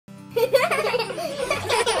Hey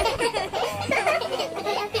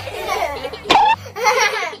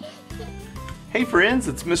friends,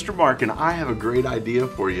 it's Mr. Mark and I have a great idea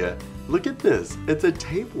for you. Look at this, it's a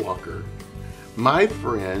tape walker. My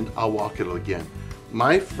friend, I'll walk it again.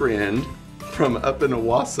 My friend from up in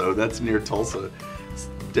Owasso, that's near Tulsa,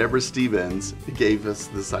 Deborah Stevens, gave us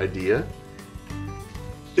this idea.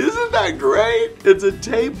 Isn't that great? It's a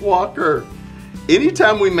tape walker.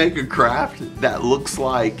 Anytime we make a craft that looks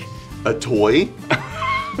like a toy,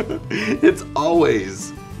 it's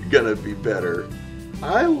always gonna be better.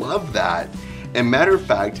 I love that. And matter of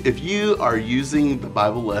fact, if you are using the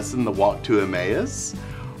Bible lesson, the Walk to Emmaus,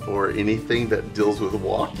 or anything that deals with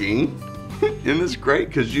walking, isn't this great?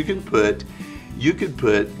 Because you could put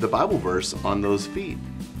the Bible verse on those feet.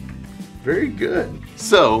 Very good.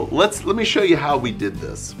 So let me show you how we did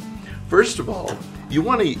this. First of all, you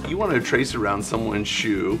want to trace around someone's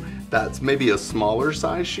shoe that's maybe a smaller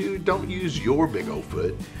size shoe. Don't use your big old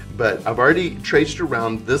foot, but I've already traced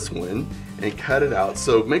around this one and cut it out.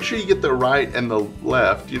 So make sure you get the right and the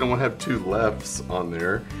left. You don't want to have two lefts on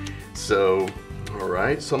there. So, all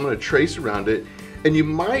right, so I'm going to trace around it. And you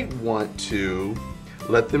might want to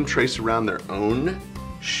let them trace around their own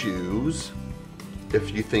shoes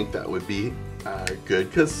if you think that would be good,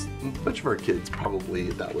 because a bunch of our kids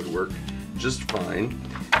probably that would work just fine.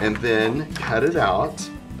 And then cut it out.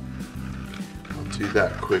 I'll do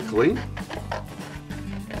that quickly.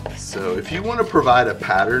 So if you want to provide a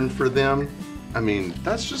pattern for them, I mean,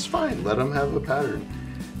 that's just fine. Let them have a pattern.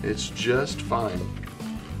 It's just fine.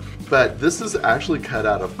 But this is actually cut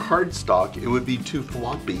out of cardstock. It would be too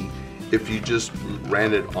floppy if you just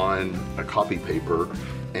ran it on a copy paper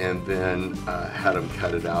and then had them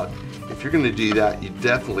cut it out. If you're going to do that, you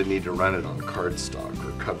definitely need to run it on cardstock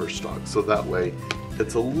or cover stock, so that way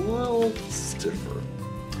it's a little stiffer.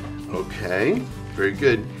 Okay, very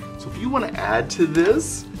good. So if you want to add to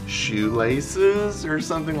this shoelaces or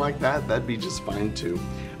something like that, that'd be just fine too.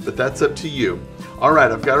 But that's up to you. All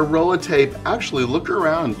right, I've got a roll of tape. Actually, look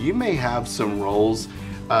around. You may have some rolls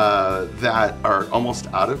that are almost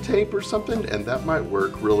out of tape or something, and that might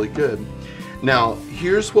work really good. Now,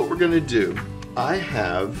 here's what we're gonna do. I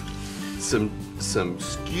have some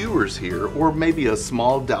skewers here, or maybe a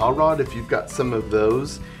small dowel rod if you've got some of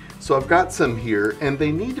those. So I've got some here, and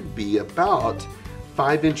they need to be about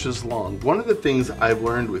 5 inches long. One of the things I've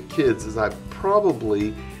learned with kids is I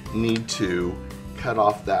probably need to cut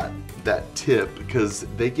off that tip because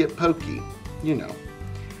they get pokey. You know,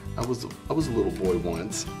 I was a little boy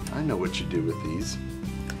once. I know what you do with these.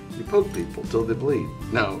 You poke people till they bleed.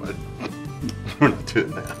 No, we're not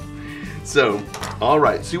doing that. So, all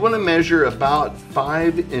right, so you want to measure about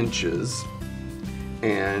 5 inches,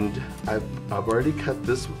 and I've already cut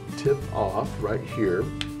this tip off right here.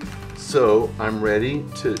 So I'm ready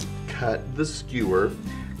to cut the skewer.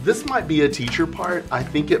 This might be a teacher part. I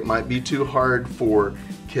think it might be too hard for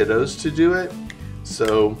kiddos to do it.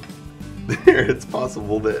 So there, it's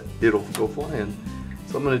possible that it'll go flying.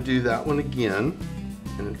 So I'm gonna do that one again,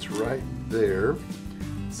 and it's right there.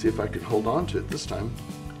 Let's see if I can hold on to it this time.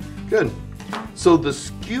 Good. So the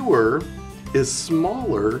skewer is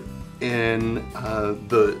smaller in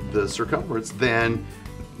the circumference than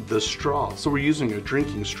the straw. So we're using a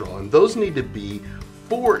drinking straw, and those need to be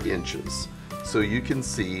 4 inches. So you can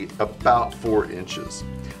see about 4 inches.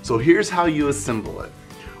 So here's how you assemble it.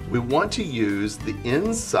 We want to use the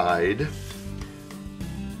inside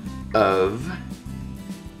of,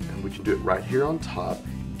 and we can do it right here on top,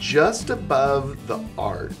 just above the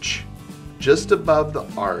arch. Just above the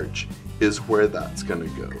arch is where that's gonna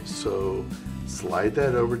go. So slide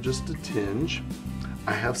that over just a tinge.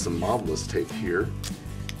 I have some marvelous tape here.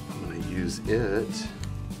 I'm gonna use it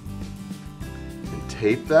and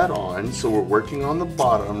tape that on. So we're working on the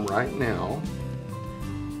bottom right now.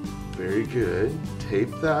 Very good. Tape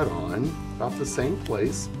that on about the same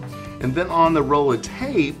place. And then on the roll of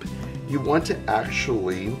tape, you want to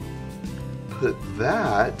actually put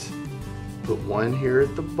one here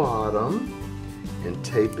at the bottom and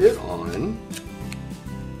tape it on.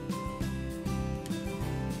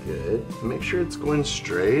 Good. Make sure it's going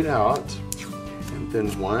straight out. And then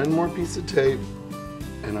one more piece of tape,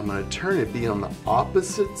 and I'm going to turn it, be on the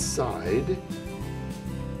opposite side.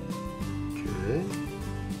 Good.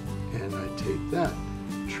 And I tape that,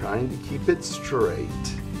 trying to keep it straight.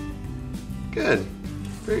 Good.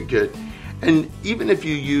 Very good. And even if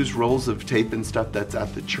you use rolls of tape and stuff that's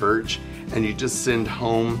at the church, and you just send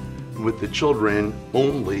home with the children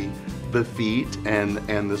only the feet and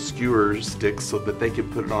the skewer sticks so that they can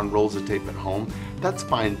put it on rolls of tape at home, that's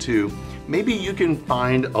fine too. Maybe you can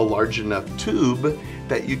find a large enough tube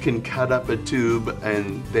that you can cut up a tube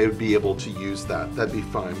and they would be able to use that. That'd be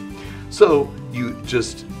fine. So you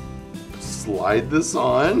just slide this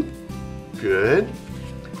on. Good.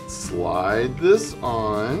 Slide this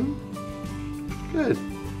on. Good.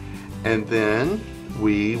 And then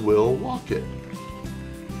we will walk it.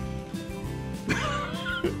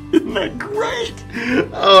 Isn't that great?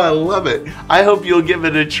 Oh, I love it. I hope you'll give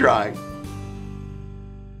it a try.